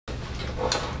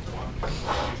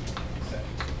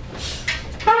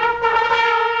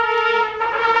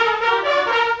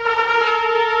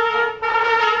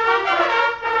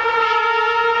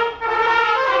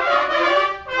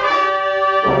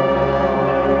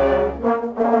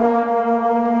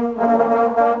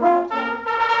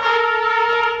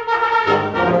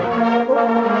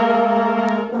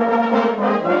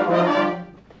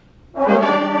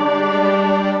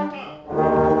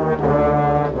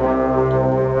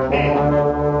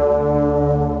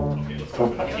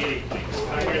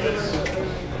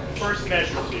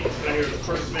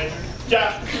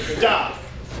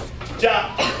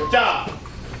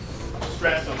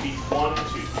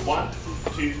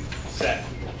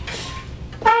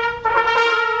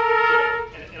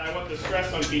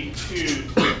on beat 2 is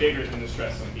bigger than the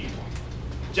stress on beat 1.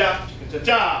 Ja, ja,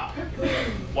 ja.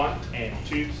 1 and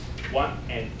 2, 1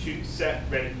 and 2, set,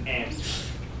 ready, and.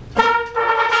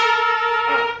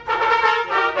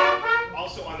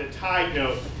 Also on the tied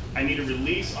note, I need a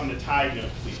release on the tied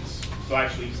note, please. So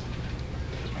actually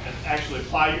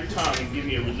apply your tongue and give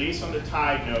me a release on the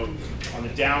tied note on the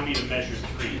downbeat of measure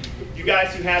 3. You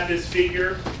guys who have this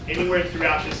figure anywhere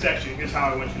throughout this section, here's how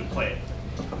I want you to play it.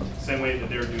 Same way that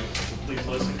they're doing it. So please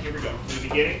listen. Here we go. From the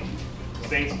beginning,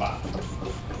 same spot.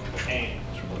 And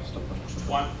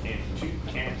 1 and 2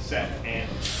 and set and.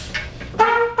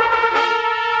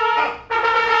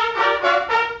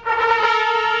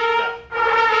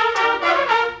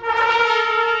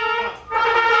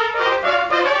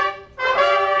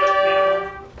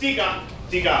 Diga,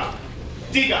 diga,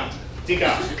 diga,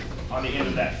 diga on the end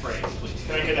of that phrase, please.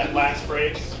 Can I hear that last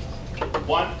phrase?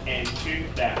 1 and 2,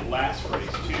 that last phrase,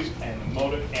 2 and the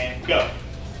motive and go.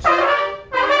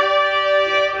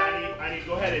 I need to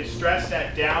go ahead and stress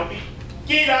that downbeat.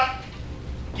 Gira,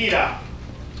 gira,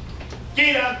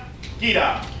 gira,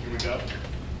 gira. Here we go.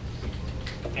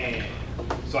 And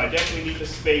so I definitely need the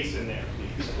space in there,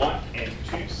 please. 1 and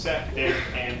 2, set there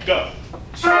and go.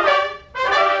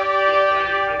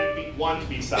 I need beat 1 to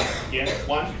be solid. Again,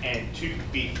 1 and 2,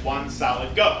 beat 1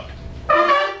 solid, go.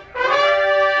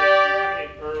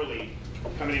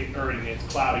 Coming in early and it's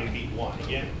clouding beat 1.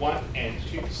 Again, 1 and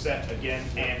 2, set again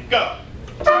and go.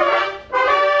 Thank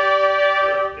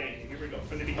you. Here we go.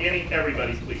 From the beginning,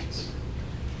 everybody please.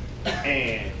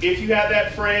 And if you have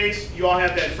that phrase, you all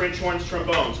have that French horns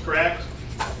trombones, correct?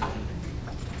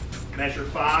 Measure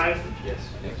 5? Yes.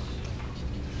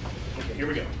 Okay, here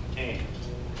we go. And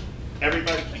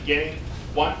everybody beginning,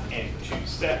 1 and 2,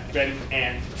 set, ready,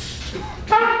 and.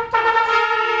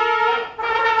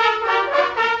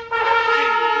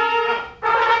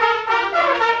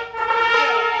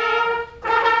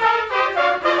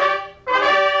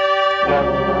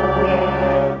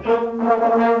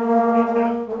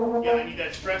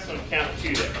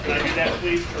 Can I do that,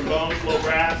 please? Trombones, low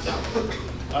brass.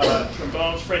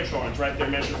 Trombones, French horns, right there,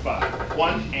 measure 5.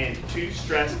 1 and 2,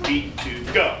 stress, beat 2,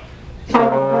 go.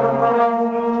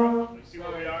 Let's see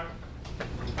where we are.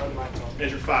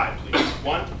 Measure 5, please.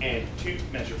 1 and 2,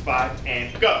 measure 5,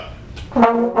 and go. Again, I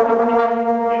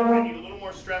need a little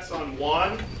more stress on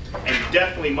 1, and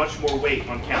definitely much more weight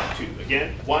on count 2.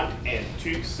 Again, 1 and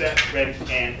 2, set, ready,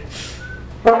 and.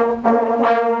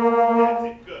 That's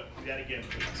it, good. Do that again,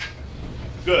 please.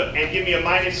 Good, and give me a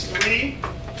 -3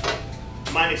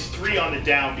 on the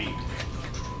downbeat.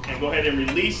 And go ahead and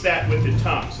release that with the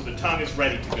tongue, so the tongue is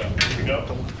ready to go. Here we go.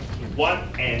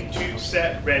 1 and 2,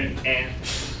 set, ready, and.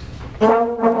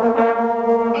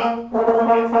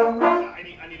 I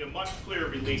need a much clearer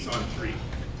release on 3.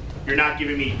 You're not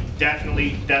giving me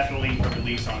definitely a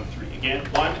release on 3. Again,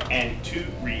 1 and 2,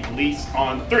 release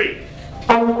on 3.